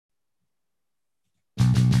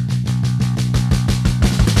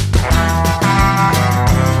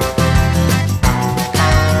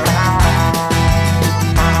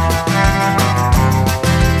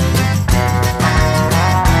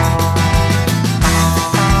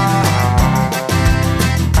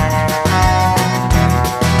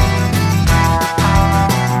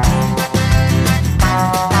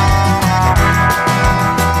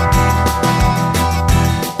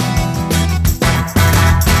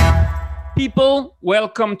people.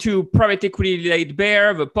 Welcome to Private Equity Laid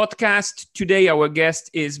Bare, the podcast. Today, our guest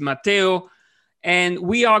is Matteo, and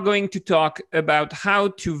we are going to talk about how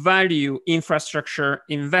to value infrastructure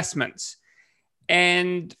investments.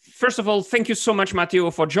 And first of all, thank you so much, Matteo,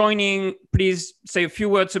 for joining. Please say a few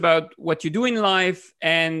words about what you do in life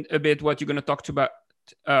and a bit what you're going to talk about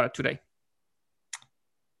today.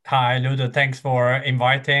 Hi, Ludo. Thanks for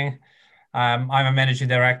inviting. I'm a managing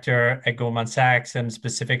director at Goldman Sachs, and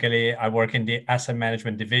specifically, I work in the asset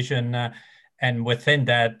management division. And within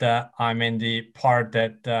that, I'm in the part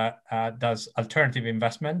that does alternative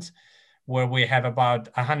investments, where we have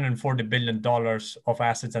about $140 billion of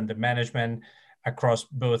assets under management across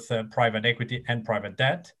both private equity and private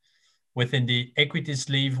debt. Within the equity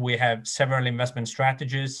sleeve, we have several investment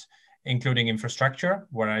strategies, including infrastructure,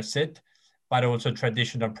 where I sit, but also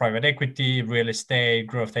traditional private equity, real estate,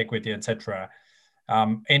 growth equity, etc.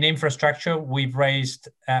 In infrastructure, we've raised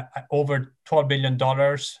over $12 billion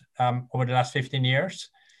over the last 15 years.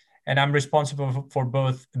 And I'm responsible for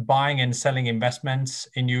both buying and selling investments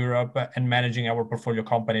in Europe and managing our portfolio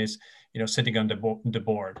companies, sitting on the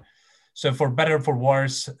board. So for better or for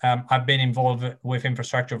worse, I've been involved with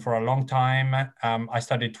infrastructure for a long time. I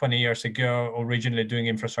started 20 years ago, originally doing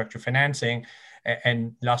infrastructure financing,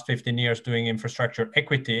 and last 15 years doing infrastructure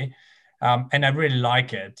equity. And I really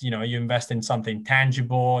like it. You invest in something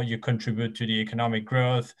tangible, you contribute to the economic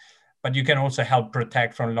growth, but you can also help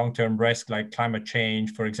protect from long-term risk like climate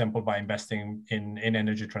change, for example, by investing in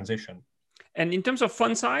energy transition. And in terms of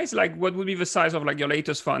fund size, what would be the size of your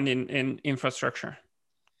latest fund in infrastructure?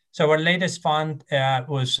 So our latest fund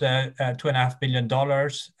was $2.5 billion.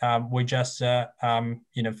 We just,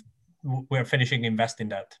 we're finishing investing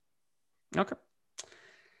that. Okay.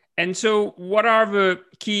 And so what are the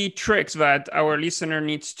key tricks that our listener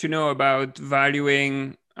needs to know about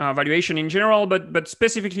valuation in general, but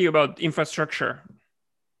specifically about infrastructure?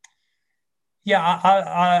 Yeah,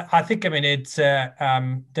 I think, it's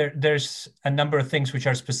there's a number of things which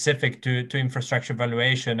are specific to infrastructure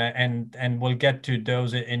valuation, and we'll get to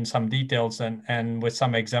those in some details and with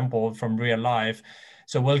some example from real life.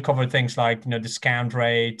 So we'll cover things like discount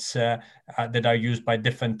rates that are used by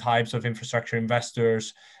different types of infrastructure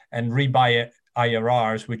investors, and rebuy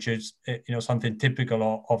IRRs, which is something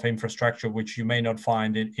typical of infrastructure, which you may not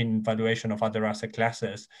find in valuation of other asset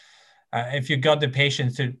classes. If you got the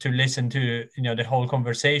patience to listen to the whole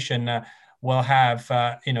conversation, we'll have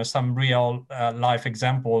some real life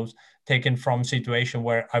examples taken from situation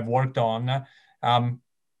where I've worked on, and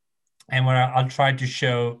where I'll try to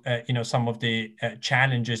show some of the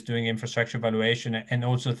challenges doing infrastructure valuation, and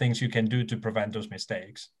also things you can do to prevent those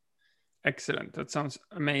mistakes. Excellent. That sounds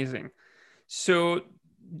amazing. So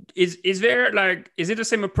is it the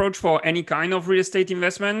same approach for any kind of real estate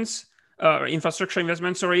investments? Infrastructure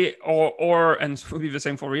investment, and it will be the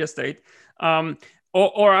same for real estate.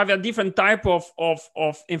 Or are there different type of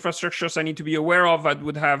infrastructures I need to be aware of that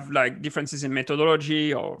would have differences in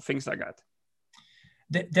methodology or things like that?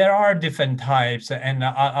 There are different types, and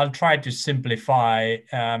I'll try to simplify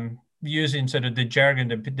using sort of the jargon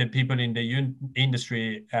that people in the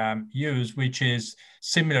industry use, which is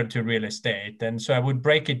similar to real estate. And so I would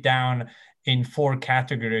break it down in 4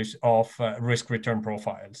 categories of risk return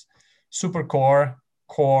profiles: super core,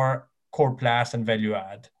 core plus, and value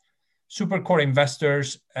add. Super core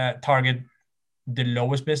investors target the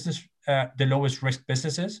lowest risk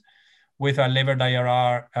businesses with a levered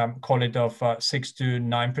IRR, call it of 6 to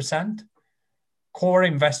 9%. Core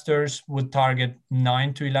investors would target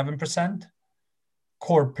 9 to 11%.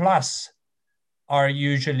 Core plus are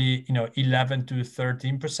usually 11 to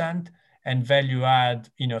 13%, and value add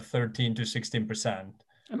 13 to 16%.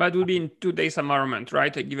 That would be in today's environment,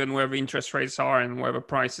 right? Given where the interest rates are and where the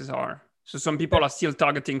prices are. So some people are still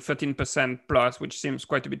targeting 13% plus, which seems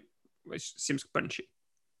punchy.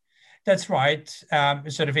 That's right.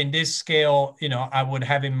 Sort of in this scale, I would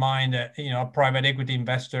have in mind a private equity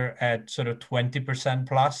investor at sort of 20%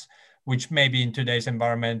 plus, which maybe in today's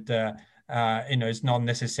environment, is not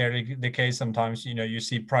necessarily the case. Sometimes, you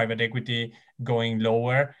see private equity going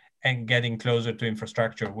lower and getting closer to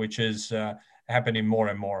infrastructure, which is happening more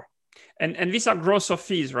and more. And these are gross of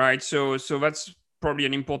fees, right? So that's probably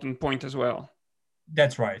an important point as well.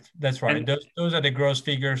 That's right. And those are the gross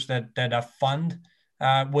figures that a fund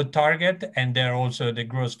would target, and they're also the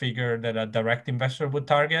gross figure that a direct investor would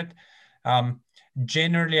target.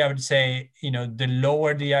 Generally, I would say, the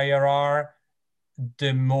lower the IRR,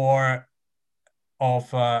 the more of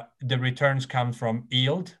the returns come from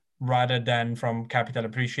yield rather than from capital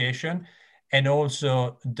appreciation. And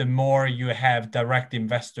also the more you have direct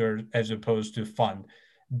investors as opposed to fund.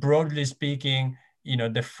 Broadly speaking,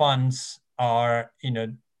 the funds are,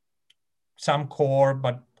 some core,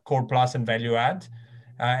 but core plus and value add.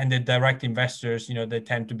 And the direct investors, they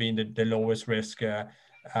tend to be in the lowest risk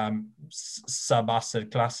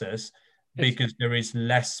sub-asset classes, because there is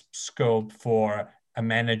less scope for a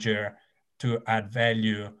manager to add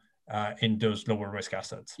value in those lower risk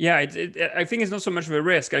assets. Yeah, I think it's not so much of a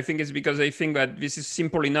risk. I think it's because they think that this is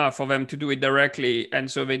simple enough for them to do it directly, and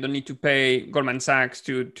so they don't need to pay Goldman Sachs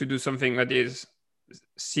to do something that is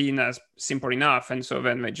seen as simple enough, and so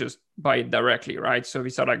then they just buy it directly, right? So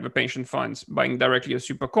these are like the pension funds buying directly a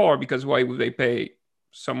super core, because why would they pay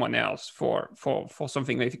someone else for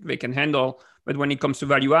something they can handle? But when it comes to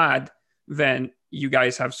value add, then you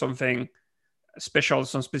guys have something special,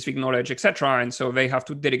 some specific knowledge, etc. And so they have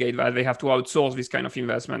to delegate that. They have to outsource these kind of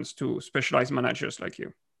investments to specialized managers like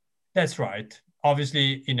you. That's right.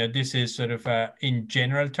 Obviously, this is sort of in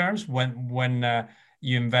general terms, when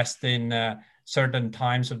you invest in certain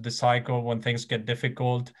times of the cycle, when things get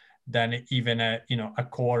difficult, then even a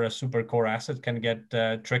super core asset can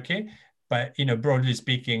get tricky. But broadly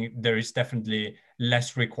speaking, there is definitely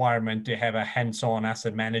less requirement to have a hands-on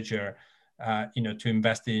asset manager, to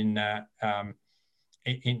invest in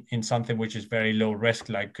something which is very low risk,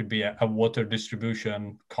 like could be a water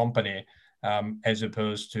distribution company, as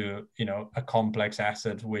opposed to a complex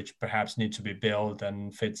asset which perhaps needs to be built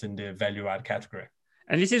and fits in the value add category.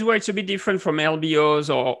 And this is where it's a bit different from LBOs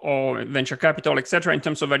or venture capital, etc. in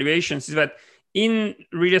terms of valuations, is that in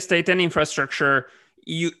real estate and infrastructure,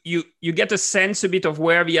 you get a sense a bit of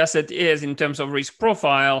where the asset is in terms of risk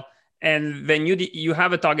profile, and then you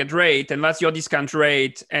have a target rate, and that's your discount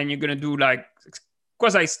rate, and you're going to do like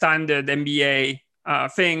quasi-standard MBA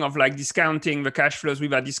thing of like discounting the cash flows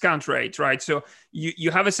with a discount rate, right? So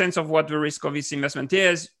you have a sense of what the risk of this investment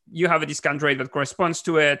is. You have a discount rate that corresponds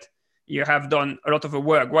to it. You have done a lot of the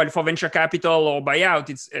work. While for venture capital or buyout,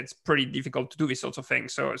 it's pretty difficult to do these sorts of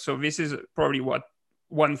things. So this is probably what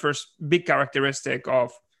one first big characteristic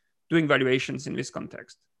of doing valuations in this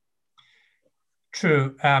context.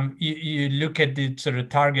 True. You look at the sort of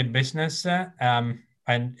target business,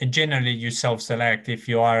 and generally you self-select. If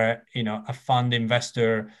you are a fund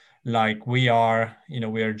investor like we are,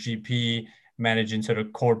 we are GP managing sort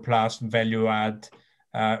of core plus value add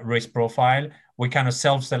risk profile. We kind of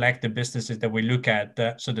self-select the businesses that we look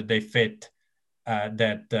at so that they fit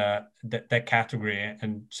that category.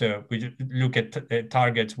 And so we look at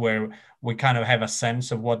targets where we kind of have a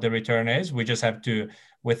sense of what the return is. We just have to,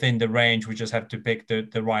 within the range, we just have to pick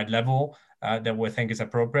the right level that we think is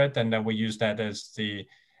appropriate, and then we use that as the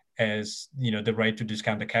rate to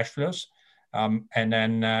discount the cash flows. And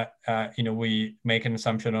then we make an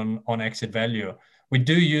assumption on exit value. We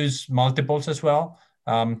do use multiples as well.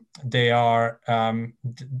 They are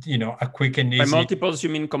a quick and easy. By multiples, you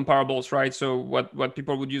mean comparables, right? So what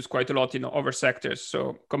people would use quite a lot in other sectors.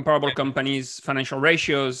 So comparable companies' financial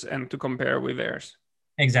ratios, and to compare with theirs.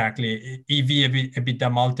 Exactly.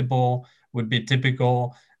 EBITDA multiple would be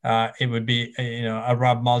typical. It would be a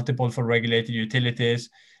RAB multiple for regulated utilities,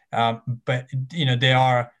 but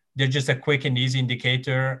they're just a quick and easy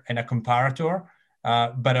indicator and a comparator.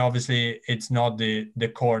 But obviously, it's not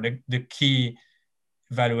the core. The key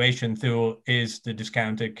valuation tool is the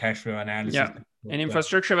discounted cash flow analysis. Yeah, and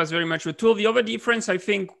infrastructure was very much the tool. The other difference, I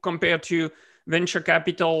think, compared to venture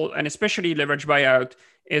capital and especially leverage buyout,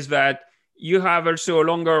 is that you have also a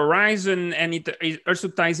longer horizon, and it also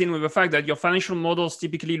ties in with the fact that your financial models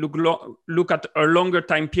typically look at a longer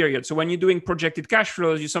time period. So when you're doing projected cash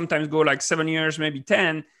flows, you sometimes go like 7 years, maybe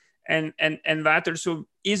 10, and that also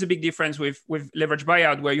is a big difference with leverage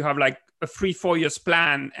buyout, where you have like a 3-4 years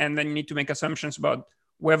plan, and then you need to make assumptions about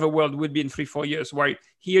where the world would be in 3-4 years. While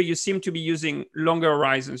here you seem to be using longer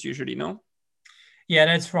horizons usually, no? Yeah,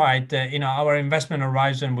 that's right. Our investment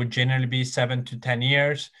horizon would generally be 7 to 10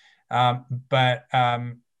 years. But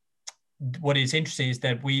what is interesting is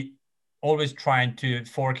that we always trying to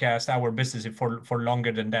forecast our business for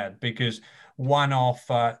longer than that, because one of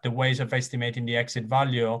the ways of estimating the exit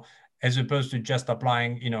value, as opposed to just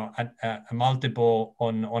applying a multiple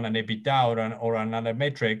on an EBITDA or another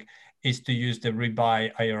metric, is to use the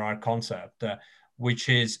rebuy IRR concept, which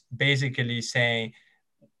is basically saying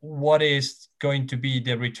what is going to be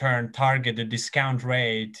the return target, the discount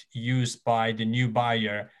rate used by the new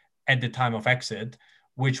buyer at the time of exit,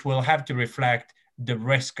 which will have to reflect the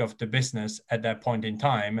risk of the business at that point in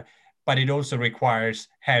time. But it also requires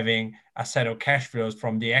having a set of cash flows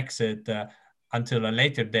from the exit until a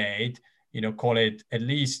later date, call it at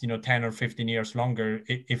least 10 or 15 years longer,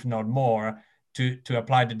 if not more, to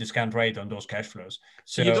apply the discount rate on those cash flows.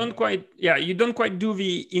 So you don't quite do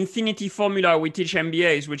the infinity formula we teach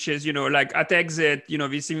MBAs, which is, like at exit,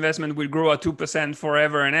 this investment will grow at 2%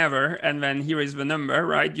 forever and ever. And then here is the number,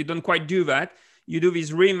 right? You don't quite do that. You do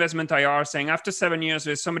this reinvestment IR saying after 7 years,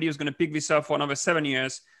 there's somebody who's going to pick this up for another 7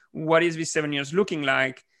 years. What is this 7 years looking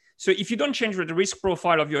like? So if you don't change the risk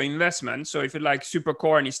profile of your investment, so if you like super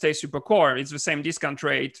core and it stays super core, it's the same discount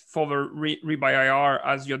rate for the rebuy IR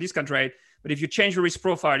as your discount rate. But if you change the risk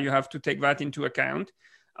profile, you have to take that into account.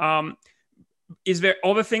 Is there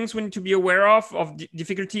other things we need to be aware of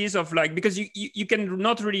difficulties of because you can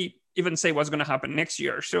not really even say what's going to happen next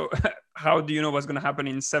year. So how do you know what's going to happen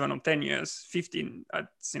in 7 or 10 years, 15? That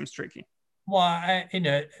seems tricky. Well,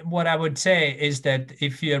 what I would say is that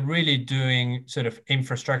if you're really doing sort of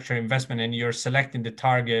infrastructure investment and you're selecting the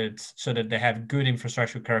targets so that they have good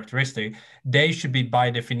infrastructure characteristic, they should be, by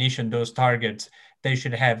definition, those targets, they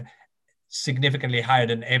should have significantly higher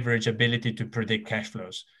than average ability to predict cash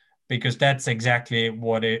flows, because that's exactly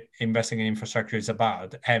what investing in infrastructure is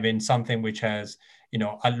about, having something which has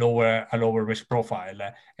a lower risk profile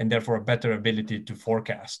and therefore a better ability to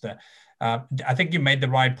forecast. I think you made the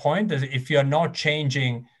right point that if you're not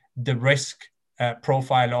changing the risk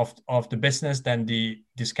profile of the business, then the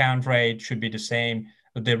discount rate should be the same.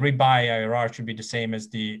 The rebuy IRR should be the same as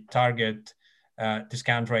the target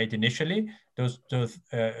discount rate initially. Those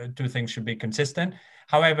two things should be consistent.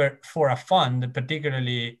 However, for a fund,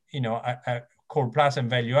 particularly a core plus and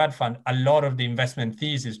value add fund, a lot of the investment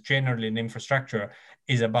thesis generally in infrastructure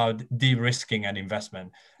is about de-risking an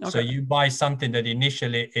investment. Okay. So you buy something that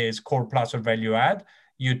initially is core plus or value add,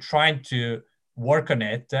 you try to work on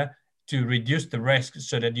it to reduce the risk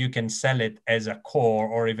so that you can sell it as a core,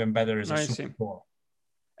 or even better as a super core.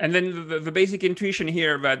 And then the basic intuition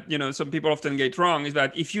here that some people often get wrong is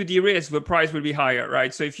that if you de-risk, the price will be higher,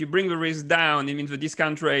 right? So if you bring the risk down, it means the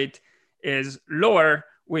discount rate is lower,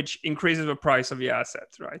 which increases the price of the asset,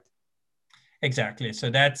 right? Exactly. So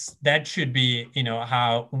that should be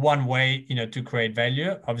how one way to create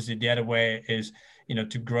value. Obviously, the other way is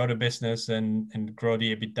to grow the business and grow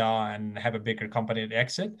the EBITDA and have a bigger company at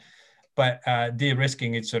exit. But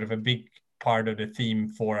de-risking is sort of a big part of the theme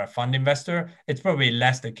for a fund investor. It's probably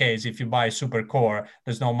less the case if you buy super core.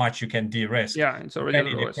 There's not much you can de-risk. Yeah, it's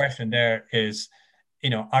already the question there is,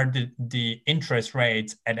 are the interest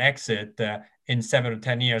rates at exit in 7 or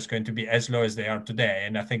 10 years going to be as low as they are today?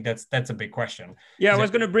 And I think that's a big question. Yeah, I was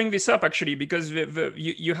going to bring this up actually, because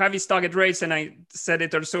you have these target rates, and I said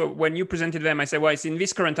it also when you presented them. I said, well, it's in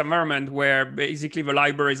this current environment where basically the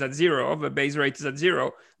LIBOR is at zero, the base rate is at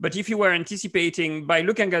zero. But if you were anticipating by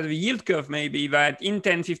looking at the yield curve, maybe that in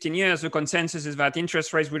 10, 15 years, the consensus is that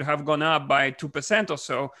interest rates would have gone up by 2% or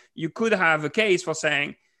so, you could have a case for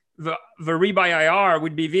saying, the rebuy IR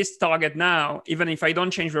would be this target now, even if I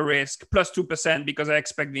don't change the risk, plus 2% because I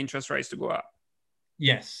expect the interest rates to go up.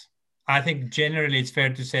 Yes. I think generally it's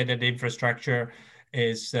fair to say that the infrastructure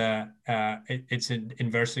is it's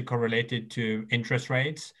inversely correlated to interest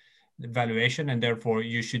rates, valuation, and therefore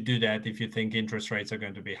you should do that if you think interest rates are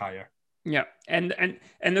going to be higher. Yeah, and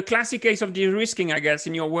the classic case of de-risking, I guess,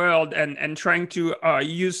 in your world, and trying to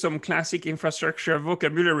use some classic infrastructure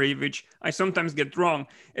vocabulary, which I sometimes get wrong,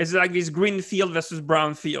 is like this greenfield versus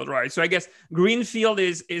brownfield, right? So I guess greenfield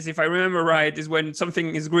is if I remember right, is when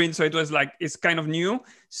something is green, so it was like it's kind of new,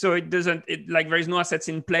 so there is no assets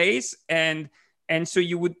in place, and so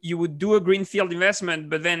you would do a greenfield investment,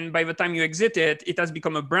 but then by the time you exit it, it has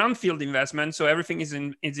become a brownfield investment. So everything is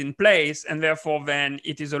in place, and therefore then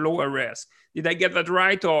it is a lower risk. Did I get that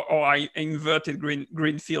right, or I inverted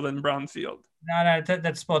greenfield and brownfield? No,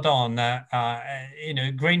 that's spot on.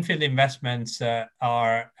 Greenfield investments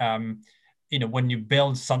are when you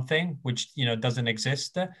build something which doesn't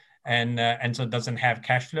exist and so doesn't have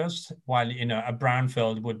cash flows, while a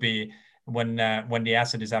brownfield would be when the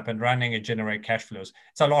asset is up and running and generate cash flows.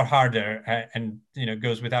 It's a lot harder and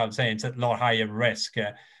goes without saying, it's a lot higher risk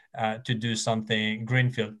to do something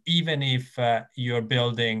greenfield, even if you're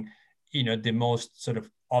building the most sort of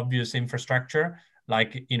obvious infrastructure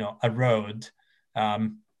like a road.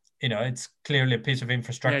 It's clearly a piece of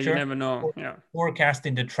infrastructure. Yeah, you never know. Yeah,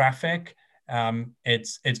 forecasting the traffic,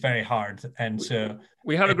 it's very hard. And so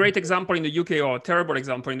we have a great example in the UK, or a terrible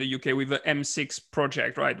example in the UK, with the M6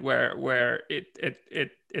 project, right, where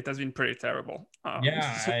it has been pretty terrible.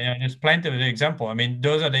 There's plenty of example. I mean,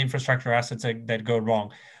 those are the infrastructure assets that go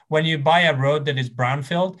wrong. When you buy a road that is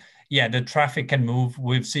brownfield, the traffic can move.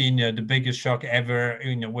 We've seen the biggest shock ever,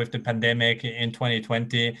 with the pandemic in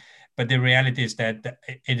 2020. But the reality is that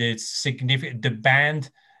it is significant. The band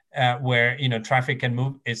where traffic can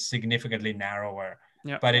move is significantly narrower.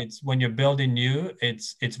 Yeah. But it's when you're building new,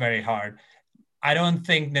 it's very hard. I don't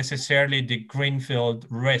think necessarily the greenfield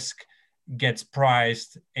risk gets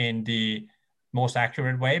priced in the most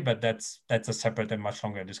accurate way, but that's a separate and much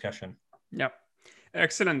longer discussion. Yeah.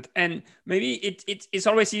 Excellent. And maybe it's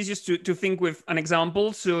always easiest to think with an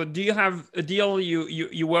example. So do you have a deal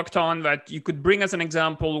you worked on that you could bring as an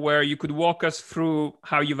example where you could walk us through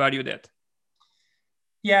how you valued it?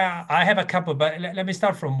 Yeah, I have a couple, but let me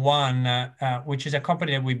start from one, which is a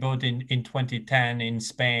company that we built in 2010 in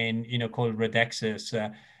Spain, called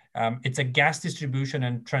Redexis. It's a gas distribution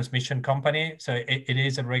and transmission company. So it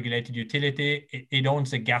is a regulated utility. It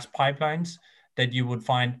owns the gas pipelines that you would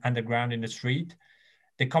find underground in the street.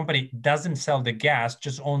 The company doesn't sell the gas,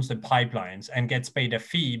 just owns the pipelines and gets paid a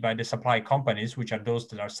fee by the supply companies, which are those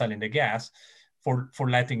that are selling the gas, for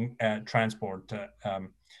letting transport.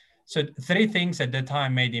 So three things at the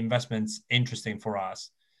time made the investments interesting for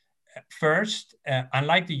us. First,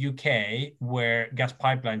 unlike the UK, where gas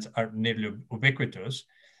pipelines are nearly ubiquitous,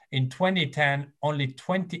 in 2010, only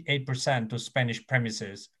 28% of Spanish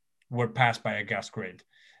premises were passed by a gas grid,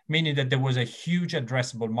 meaning that there was a huge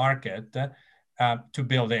addressable market to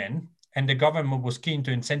build in, and the government was keen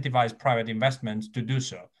to incentivize private investments to do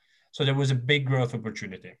so. So there was a big growth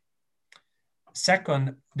opportunity.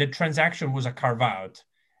 Second, the transaction was a carve-out,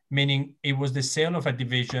 meaning it was the sale of a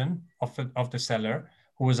division of the seller,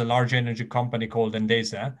 who was a large energy company called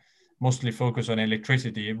Endesa, mostly focused on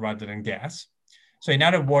electricity rather than gas. So in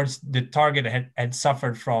other words, the target had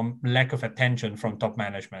suffered from lack of attention from top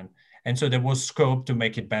management. And so there was scope to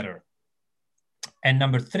make it better. And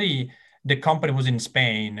number three, the company was in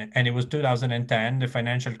Spain, and it was 2010. The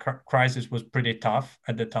financial crisis was pretty tough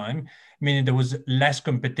at the time, meaning there was less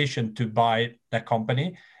competition to buy that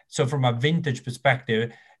company. So from a vintage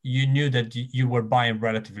perspective, you knew that you were buying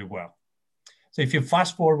relatively well. So if you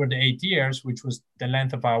fast forward 8 years, which was the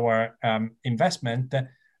length of our investment,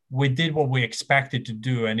 we did what we expected to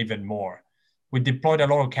do and even more. We deployed a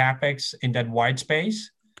lot of CapEx in that white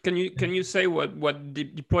space. Can you say what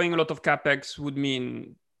deploying a lot of CapEx would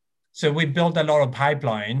mean? So we built a lot of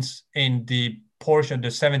pipelines in the portion, the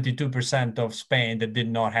 72% of Spain that did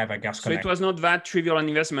not have a gas connection. So it was not that trivial an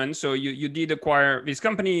investment. So you did acquire this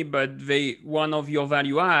company, but one of your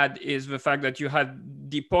value add is the fact that you had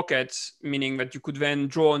deep pockets, meaning that you could then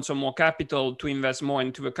draw on some more capital to invest more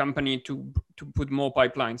into a company to put more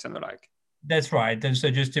pipelines and the like. That's right. And so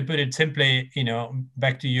just to put it simply,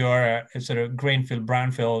 back to your sort of greenfield,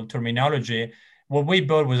 brownfield terminology, what we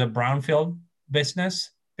built was a brownfield business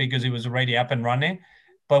because it was already up and running,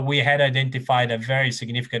 but we had identified a very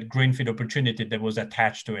significant greenfield opportunity that was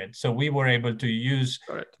attached to it. So we were able to use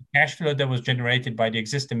cash flow that was generated by the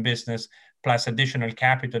existing business plus additional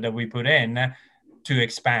capital that we put in to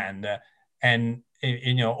expand. And,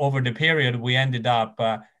 over the period, we ended up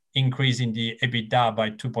increasing the EBITDA by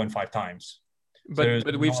 2.5 times.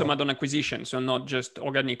 But with some add-on acquisition, so not just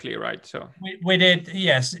organically, right? So we did,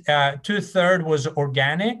 yes. 2/3 was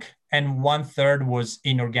organic and 1/3 was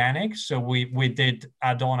inorganic. So we did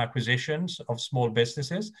add-on acquisitions of small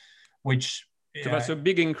businesses, which so that's a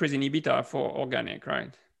big increase in EBITDA for organic,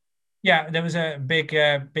 right? Yeah, there was a big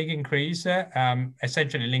increase,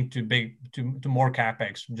 essentially linked to more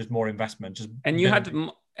CapEx, just more investment. And you had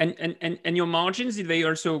and your margins, did they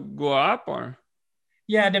also go up or?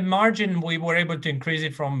 Yeah, the margin, we were able to increase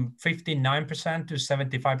it from 59% to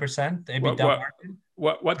 75% EBITDA margin.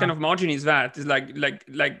 What kind of margin is that? Is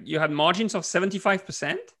like you had margins of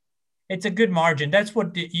 75%? It's a good margin. That's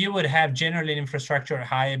what you would have generally in infrastructure,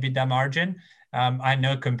 high EBITDA margin. I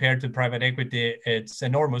know compared to private equity, it's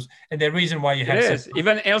enormous. And the reason why you have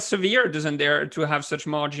even Elsevier doesn't dare to have such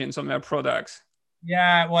margins on their products.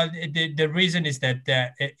 Yeah, well, the reason is that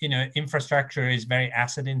infrastructure is very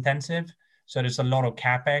asset intensive. So there's a lot of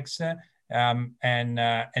capex,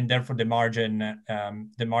 and therefore the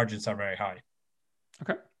margins are very high.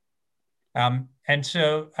 Okay. And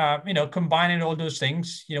so combining all those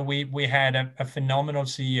things, we had a phenomenal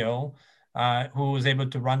CEO who was able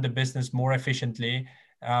to run the business more efficiently,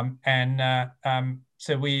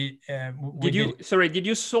 so did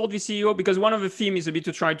you source the CEO? Because one of the themes is a bit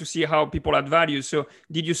to try to see how people add value. So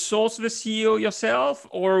did you source the CEO yourself,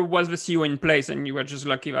 or was the CEO in place and you were just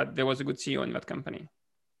lucky that there was a good CEO in that company?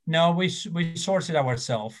 No, we sourced it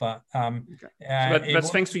ourselves. Okay. So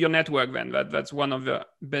that's thanks to your network then. That's one of the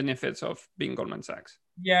benefits of being Goldman Sachs.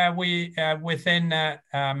 Yeah, we within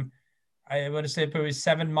I would say probably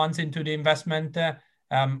 7 months into the investment,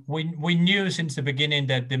 we knew since the beginning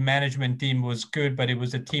that the management team was good, but it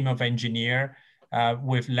was a team of engineer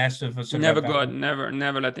with less of a sort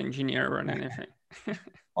never let engineer run anything.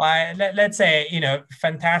 Well, let's say,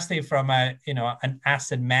 fantastic from a, an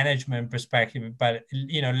asset management perspective, but,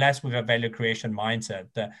 less with a value creation mindset.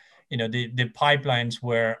 The pipelines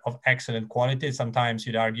were of excellent quality. Sometimes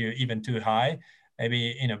you'd argue even too high,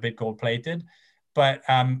 maybe, a bit gold plated. But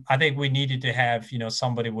I think we needed to have,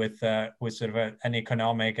 somebody with sort of an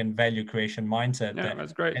economic and value creation mindset. Yeah,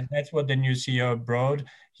 that's great. And that's what the new CEO brought.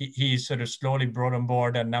 He sort of slowly brought on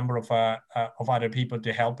board a number of other people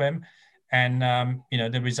to help him. And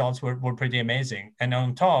the results were pretty amazing. And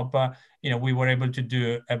on top, we were able to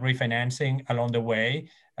do a refinancing along the way,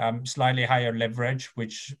 slightly higher leverage,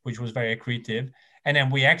 which was very accretive. And then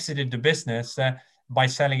we exited the business by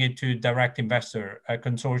selling it to direct investor, a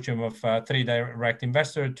consortium of 3 direct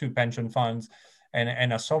investors, 2 pension funds,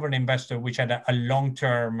 and a sovereign investor, which had a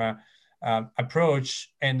long-term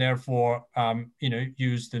approach, and therefore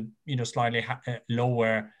used the slightly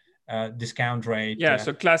lower discount rate. Yeah,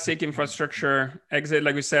 so classic infrastructure exit,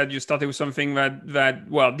 like we said, you started with something that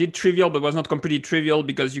well did trivial, but was not completely trivial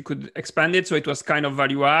because you could expand it, so it was kind of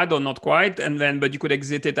value add or not quite, and then but you could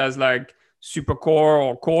exit it as like super core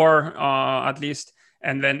or core at least,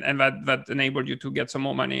 and that enabled you to get some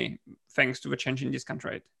more money thanks to the change in discount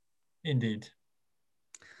rate. Indeed.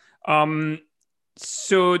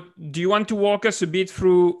 So do you want to walk us a bit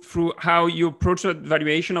through how you approach the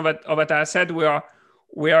valuation of that asset?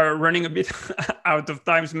 We are running a bit out of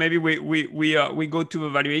time, so maybe we go to the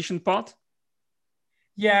valuation part.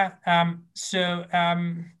 Yeah.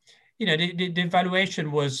 The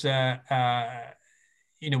valuation was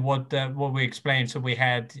what we explained. So we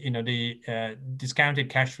had the discounted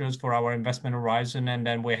cash flows for our investment horizon, and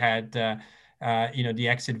then we had the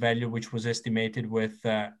exit value, which was estimated with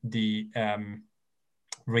the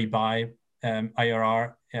rebuy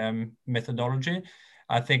IRR methodology.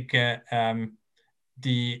 I think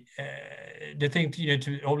the thing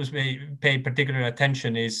to always pay particular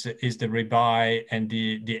attention is the rebuy and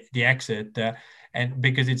the exit, and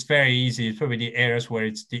because it's very easy, it's probably the areas where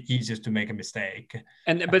it's the easiest to make a mistake.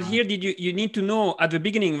 But here, you need to know at the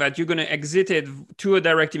beginning that you're going to exit it to a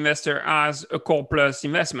direct investor as a core plus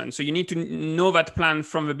investment. So you need to know that plan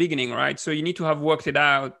from the beginning, right? So you need to have worked it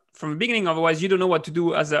out from the beginning. Otherwise, you don't know what to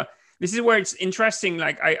do as a. This is where it's interesting.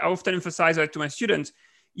 Like I often emphasize that to my students.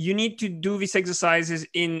 You need to do these exercises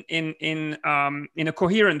in a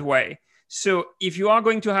coherent way. So if you are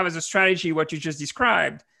going to have as a strategy what you just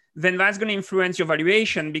described, then that's going to influence your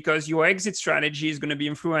valuation, because your exit strategy is going to be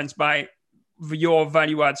influenced by your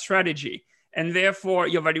value add strategy. And therefore,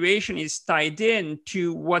 your valuation is tied in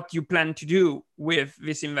to what you plan to do with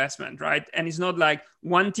this investment, right? And it's not like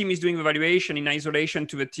one team is doing the valuation in isolation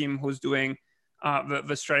to the team who's doing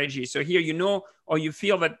the strategy. So here, or you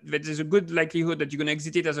feel that there's a good likelihood that you're going to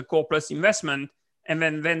exit it as a core plus investment, and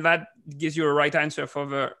then that gives you a right answer for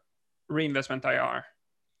the reinvestment IR.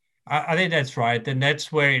 I think that's right. And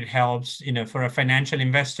that's where it helps, for a financial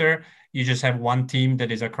investor, you just have one team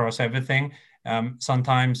that is across everything.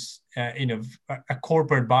 Sometimes, a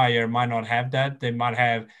corporate buyer might not have that. They might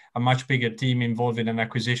have a much bigger team involved in an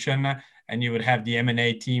acquisition, and you would have the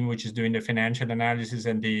M&A team, which is doing the financial analysis,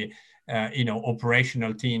 and the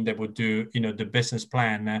operational team that would do, the business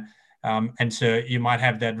plan. And so you might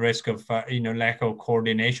have that risk of, lack of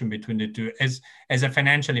coordination between the two. As a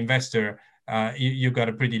financial investor, you've got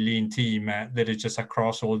a pretty lean team that is just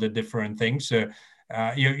across all the different things. So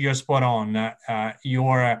you're spot on.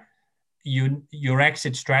 Your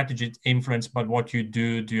exit strategy is influenced by what you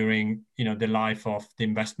do during the life of the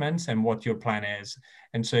investments and what your plan is.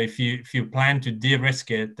 And so if you plan to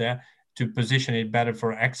de-risk it, to position it better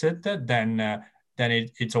for exit, then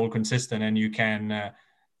it's all consistent, and you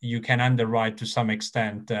can underwrite to some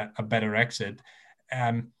extent a better exit.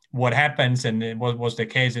 What happens, and what was the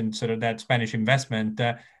case in sort of that Spanish investment,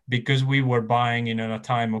 because we were buying in a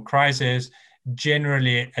time of crisis,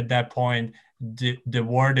 generally at that point, the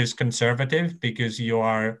word is conservative, because you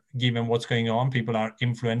are, given what's going on, people are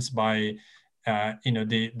influenced by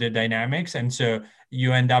the dynamics, and so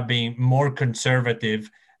you end up being more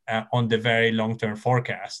conservative on the very long-term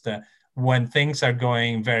forecast. When things are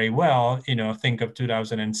going very well, think of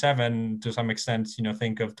 2007 to some extent,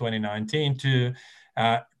 think of 2019 to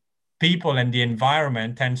people, and the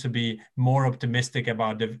environment tends to be more optimistic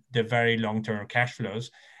about the very long-term cash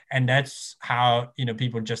flows. And that's how,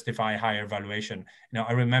 people justify higher valuation.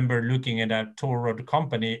 I remember looking at a toll road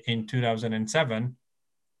company in 2007,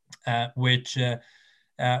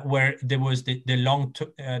 where there was the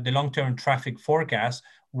long-term traffic forecast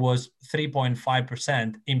was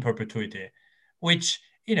 3.5% in perpetuity, which,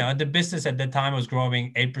 the business at that time was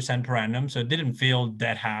growing 8% per annum. So it didn't feel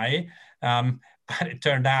that high. But it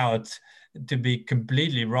turned out to be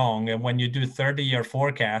completely wrong. And when you do 30-year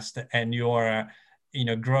forecast and your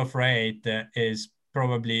growth rate is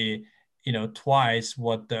probably twice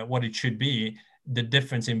what it should be, the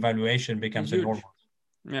difference in valuation becomes enormous.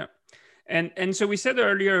 Yeah. And so we said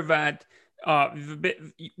earlier that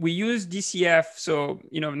we use DCF, so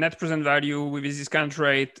net present value with this discount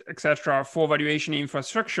rate, etc., for valuation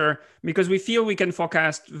infrastructure because we feel we can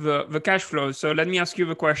forecast the cash flows. So let me ask you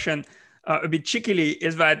the question a bit cheekily: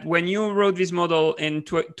 is that when you wrote this model in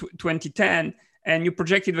 2010 and you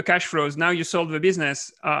projected the cash flows, now you sold the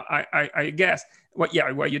business, I guess. Well,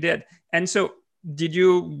 you did. And so did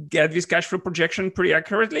you get this cash flow projection pretty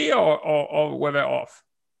accurately, or were they off?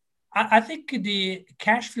 I think the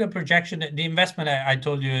cash flow projection, the investment I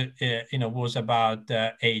told you, was about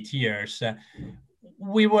 8 years.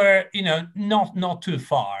 We were, not too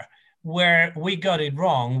far. Where we got it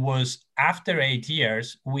wrong was after 8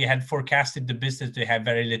 years, we had forecasted the business to have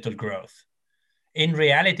very little growth. In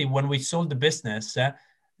reality, when we sold the business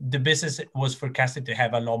was forecasted to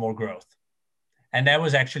have a lot more growth. And that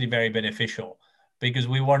was actually very beneficial because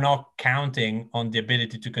we were not counting on the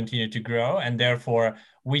ability to continue to grow. And therefore,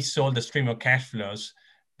 we sold a stream of cash flows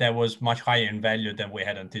that was much higher in value than we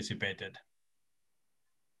had anticipated.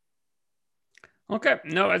 Okay,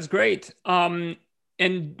 no, that's great.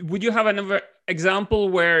 And would you have another example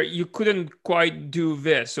where you couldn't quite do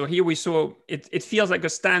this? So here we saw, it feels like a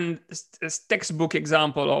textbook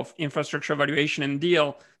example of infrastructure valuation and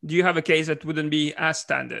deal. Do you have a case that wouldn't be as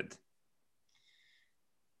standard?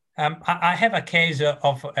 I have a case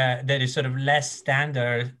of that is sort of less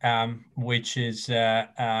standard, which is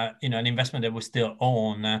an investment that we still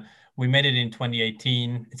own. We made it in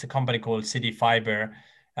 2018. It's a company called City Fiber.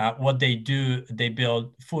 What they do, they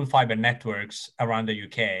build full fiber networks around the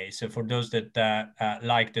UK. So for those that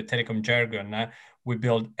like the telecom jargon, we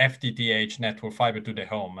build FTTH network fiber to the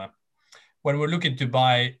home. When we're looking to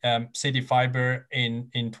buy City Fiber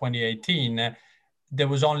in 2018, there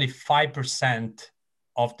was only 5%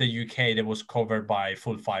 of the UK that was covered by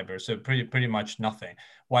full fiber, so pretty much nothing.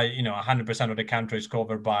 While 100% of the country is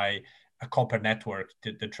covered by a copper network,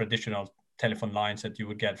 the traditional telephone lines that you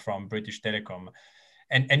would get from British Telecom.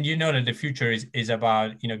 And that the future is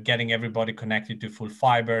about getting everybody connected to full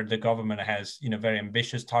fiber. The government has very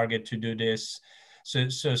ambitious target to do this. So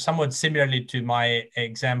somewhat similarly to my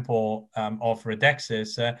example of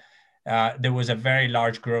Redexis, there was a very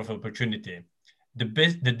large growth opportunity.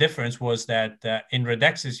 The difference was that in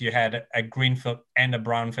Redexis, you had a greenfield and a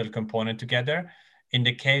brownfield component together. In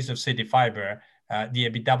the case of City Fiber, the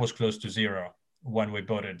EBITDA was close to zero when we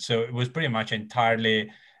bought it. So it was pretty much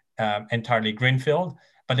entirely greenfield,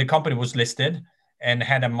 but the company was listed and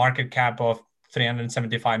had a market cap of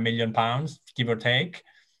 375 million pounds, give or take,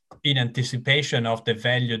 in anticipation of the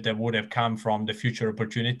value that would have come from the future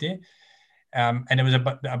opportunity. And it was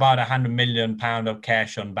about 100 million pound of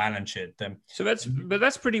cash on balance sheet. So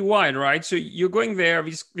that's pretty wide, right? So you're going there.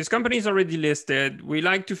 This company is already listed. We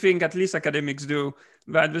like to think, at least academics do,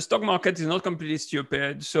 that the stock market is not completely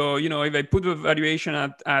stupid. So if I put the valuation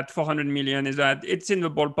at 400 million, is that it's in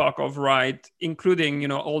the ballpark of right,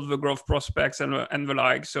 including all the growth prospects and the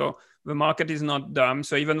like. So the market is not dumb.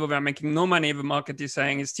 So even though they're making no money, the market is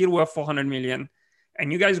saying it's still worth 400 million.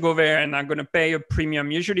 And you guys go there and are going to pay a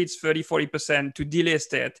premium. Usually it's 30-40% to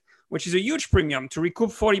delist it, which is a huge premium. To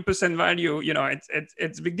recoup 40% value,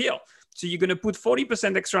 it's a big deal. So you're going to put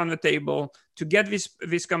 40% extra on the table to get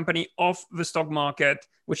this company off the stock market,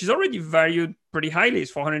 which is already valued pretty highly.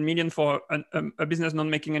 It's 400 million for a business not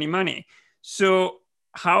making any money. So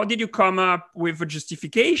how did you come up with a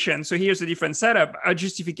justification? So here's a different setup, a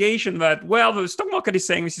justification that, well, the stock market is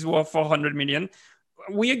saying this is worth 400 million.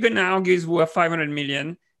 We are going to argue it's worth 500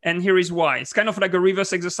 million. And here is why. It's kind of like a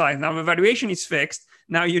reverse exercise. Now the valuation is fixed.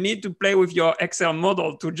 Now you need to play with your Excel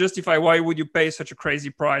model to justify why would you pay such a crazy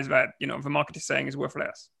price that the market is saying is worth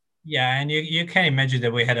less. Yeah, and you can imagine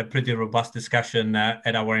that we had a pretty robust discussion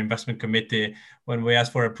at our investment committee when we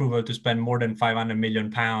asked for approval to spend more than 500 million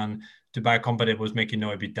pounds to buy a company that was making no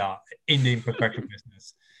EBITDA in the infrastructure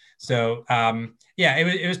business. So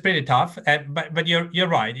it was pretty tough. But you're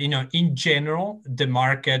right. In general, the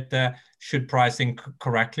market should pricing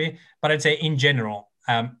correctly. But I'd say in general,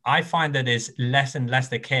 I find that is less and less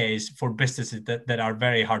the case for businesses that are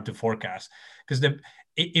very hard to forecast, because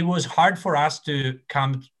it was hard for us to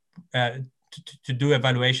come to do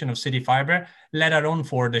evaluation of City Fiber, let alone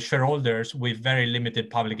for the shareholders with very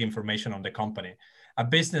limited public information on the company. A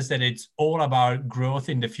business that it's all about growth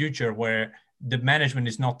in the future, where the management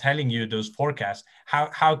is not telling you those forecasts,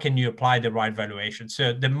 how can you apply the right valuation?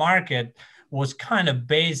 So the market was kind of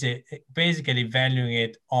basically valuing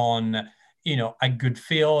it on a good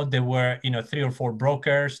feel. There were 3 or 4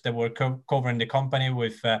 brokers that were covering the company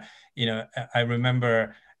with I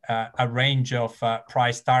remember a range of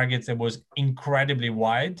price targets that was incredibly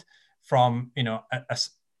wide, from a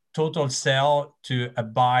total sell to a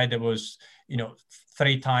buy that was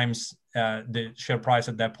 3 times the share price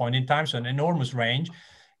at that point in time. So an enormous range,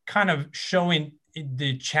 kind of showing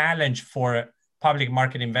the challenge for a public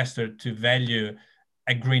market investor to value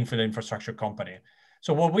a greenfield infrastructure company.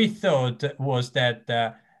 So what we thought was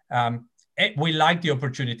that we liked the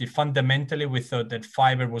opportunity. Fundamentally, we thought that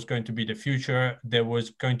fiber was going to be the future. There was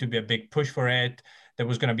going to be a big push for it. There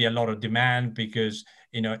was going to be a lot of demand because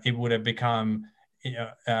it would have become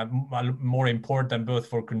more important both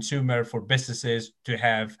for consumer, for businesses to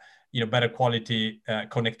have better quality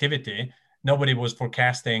connectivity. Nobody was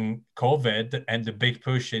forecasting COVID and the big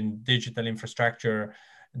push in digital infrastructure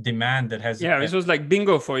demand that has. Yeah, this was like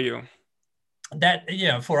bingo for you. That,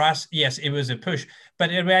 for us, yes, it was a push. But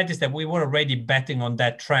the reality is that we were already betting on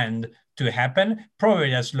that trend to happen,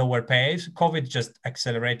 probably at slower pace. COVID just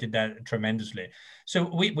accelerated that tremendously. So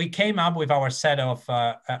we came up with our set of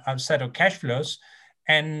cash flows,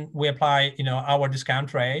 and we apply our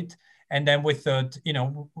discount rate. And then we thought,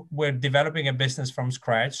 we're developing a business from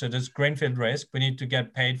scratch. So there's greenfield risk. We need to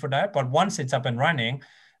get paid for that. But once it's up and running,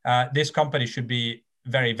 this company should be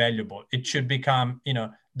very valuable. It should become,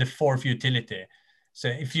 the fourth utility. So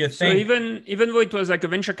if you think, so even though it was like a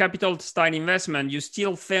venture capital style investment, you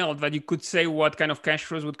still felt that you could say what kind of cash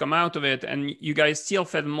flows would come out of it, and you guys still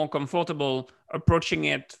felt more comfortable approaching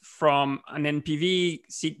it from an NPV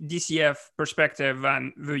DCF perspective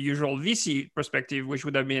than the usual VC perspective, which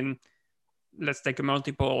would have been, let's take a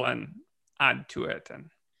multiple and add to it. And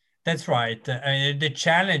that's right. The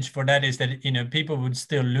challenge for that is that people would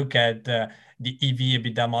still look at the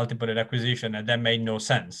EV/EBITDA multiple at acquisition, and that made no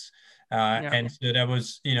sense. And so that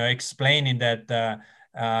was explaining that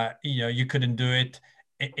you couldn't do it.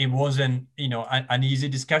 It wasn't an easy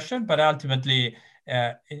discussion, but ultimately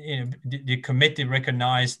the committee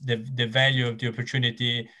recognized the value of the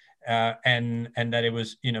opportunity and that it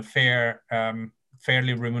was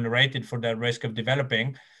fairly remunerated for the risk of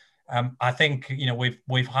developing. I think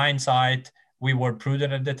with hindsight, we were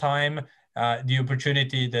prudent at the time. The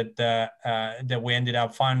opportunity that we ended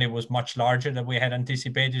up finding was much larger than we had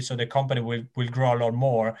anticipated. So the company will grow a lot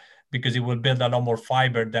more because it will build a lot more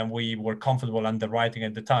fiber than we were comfortable underwriting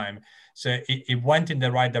at the time. So it went in the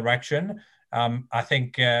right direction. I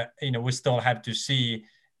think we still have to see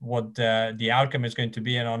what the outcome is going to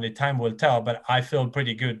be, and only time will tell. But I feel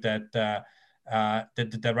pretty good that the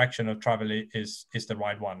direction of travel is the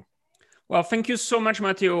right one. Well, thank you so much,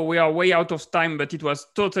 Matteo. We are way out of time, but it was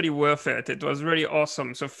totally worth it. It was really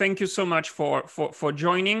awesome. So thank you so much for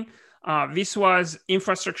joining. This was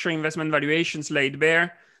Infrastructure Investment Valuations Laid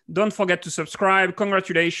Bare. Don't forget to subscribe.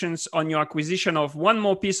 Congratulations on your acquisition of one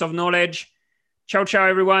more piece of knowledge. Ciao, ciao,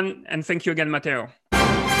 everyone. And thank you again, Matteo.